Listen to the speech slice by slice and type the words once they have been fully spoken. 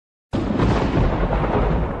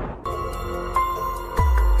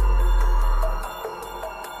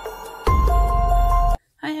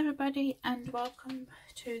and welcome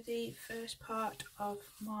to the first part of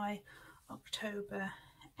my October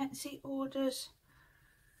Etsy orders.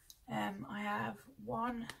 I have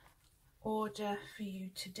one order for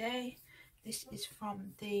you today. This is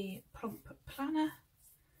from the Plump Planner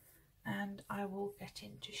and I will get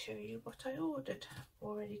in to show you what I ordered. I've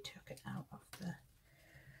already took it out of the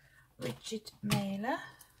rigid mailer.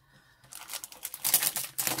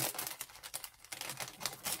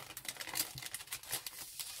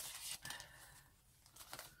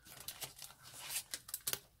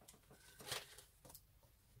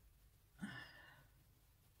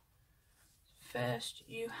 First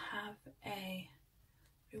you have a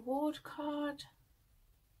reward card.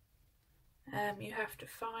 You have to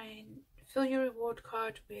fill your reward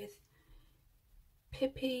card with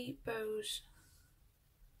Pippi bows.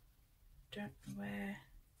 Don't know where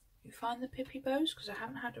you find the Pippi bows because I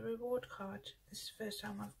haven't had a reward card. This is the first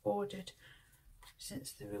time I've ordered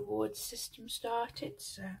since the reward system started,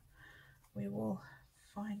 so we will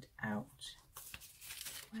find out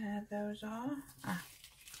where those are. Ah,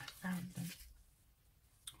 I found them.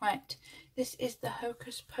 Right, this is the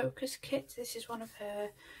Hocus Pocus kit. This is one of her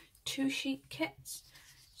 2-sheet kits.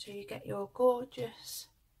 So you get your gorgeous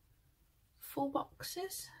full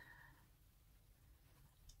boxes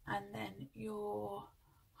and then your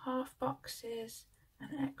half boxes, an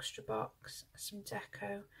extra box, some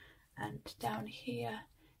deco, and down here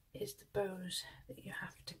is the bows that you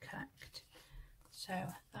have to collect. So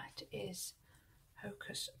that is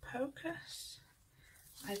Hocus Pocus.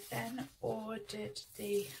 I then ordered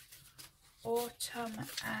the autumn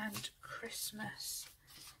and Christmas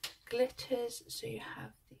glitters. So you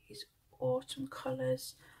have these autumn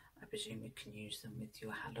colours. I presume you can use them with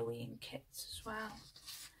your Halloween kits as well.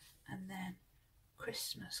 And then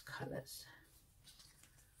Christmas colours.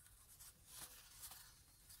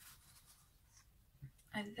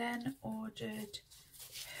 I then ordered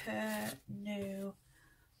her new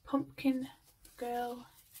Pumpkin Girl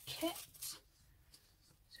kit.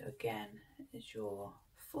 So again, is your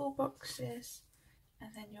full boxes and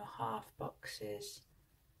then your half boxes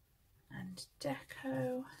and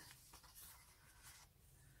deco.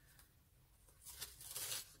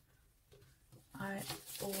 I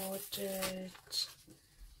ordered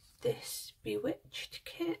this Bewitched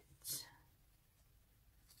kit.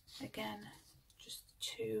 Again, just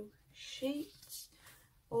 2 sheets.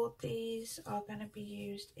 All these are going to be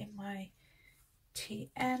used in my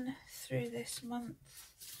TN through this month.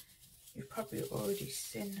 You've probably already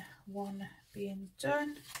seen one being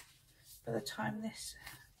done by the time this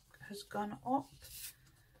has gone up.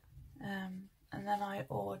 And then I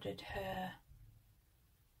ordered her,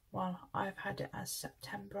 well, I've had it as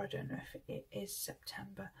September, I don't know if it is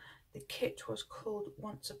September. The kit was called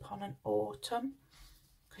Once Upon an Autumn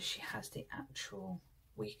because she has the actual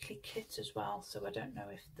weekly kit as well, so I don't know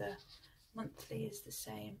if the monthly is the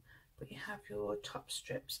same, but you have your top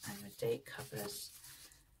strips and your date covers,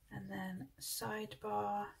 and then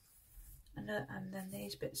sidebar, and then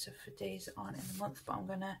these bits are for days that aren't in the month, but I'm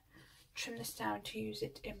going to trim this down to use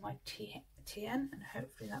it in my TN and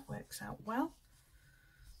hopefully that works out well.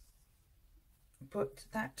 But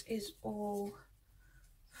that is all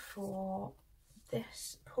for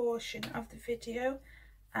this portion of the video,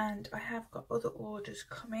 and I have got other orders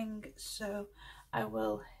coming, so I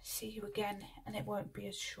will see you again and it won't be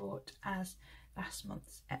as short as last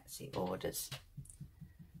month's Etsy orders.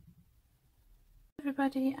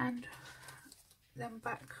 Everybody, and then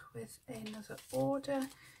back with another order.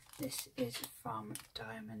 This is from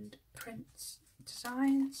Diamond Prince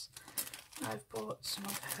Designs. I've bought some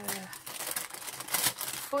of her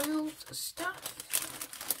foiled stuff.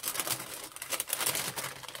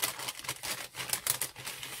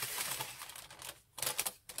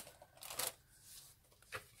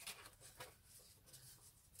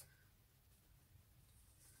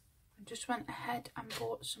 I just went ahead and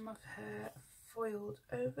bought some of her foiled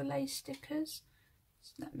overlay stickers.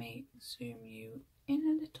 So let me zoom you in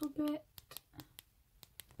a little bit.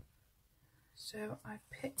 So I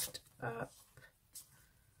picked up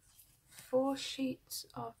 4 sheets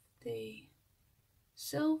of the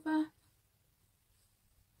silver.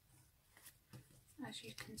 As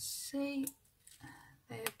you can see,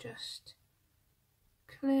 they are just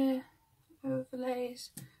clear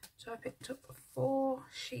overlays. So I picked up 4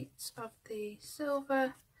 sheets of the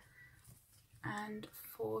silver and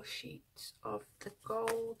 4 sheets of the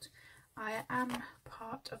gold. I am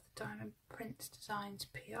part of the Diamond Prince Designs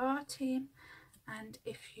PR team, and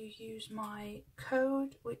if you use my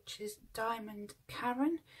code, which is Diamond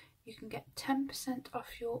Karen, you can get 10%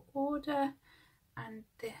 off your order and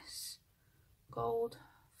this gold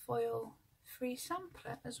foil free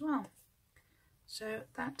sampler as well. So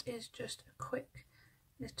that is just a quick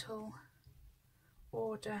little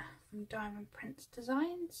order from Diamond Prince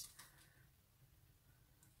Designs.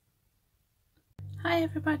 Hi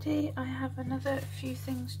everybody, I have another few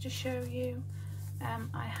things to show you.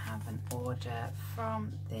 I have an order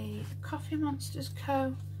from the Coffee Monsterz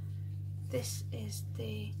CO. This is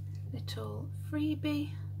the little freebie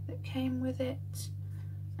that came with it,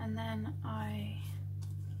 and then I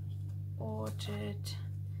ordered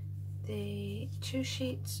the 2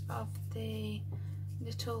 sheets of the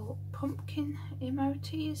little pumpkin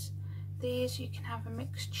emotis. These you can have a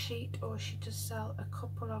mixed sheet, or she does sell a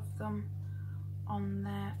couple of them on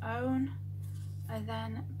their own. I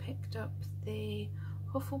then picked up the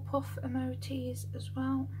Hufflepuff emotis as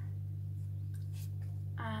well,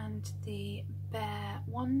 and the bear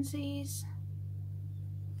onesies,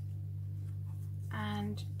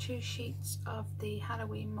 and 2 sheets of the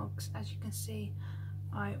Halloween mugs. As you can see,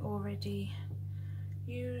 I already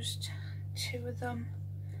used 2 of them,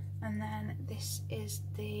 and then this is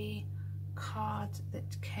the card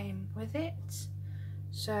that came with it.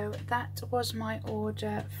 So that was my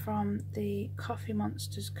order from the Coffee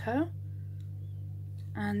Monsterz CO.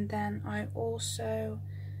 And then I also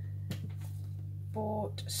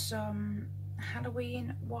bought some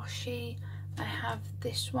Halloween washi. I have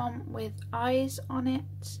this one with eyes on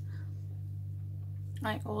it.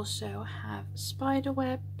 I also have spider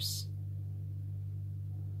webs,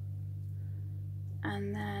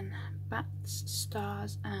 and then bats,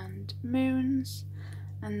 stars and moons.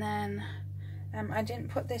 And then I didn't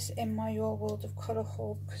put this in my Your World of Colour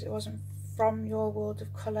haul because it wasn't from Your World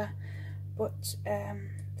of Colour, but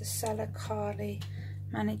the seller Carly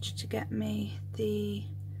managed to get me the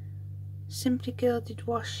Simply Gilded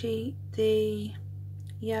washi, the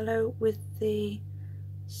yellow with the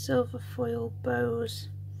silver foil bows.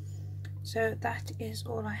 So that is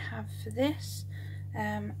all I have for this,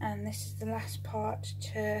 and this is the last part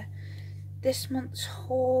to this month's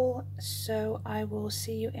haul. So I will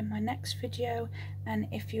see you in my next video, and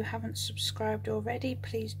if you haven't subscribed already,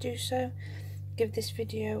 please do so. Give this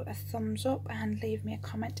video a thumbs up and leave me a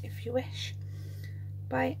comment if you wish.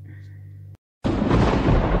 Bye.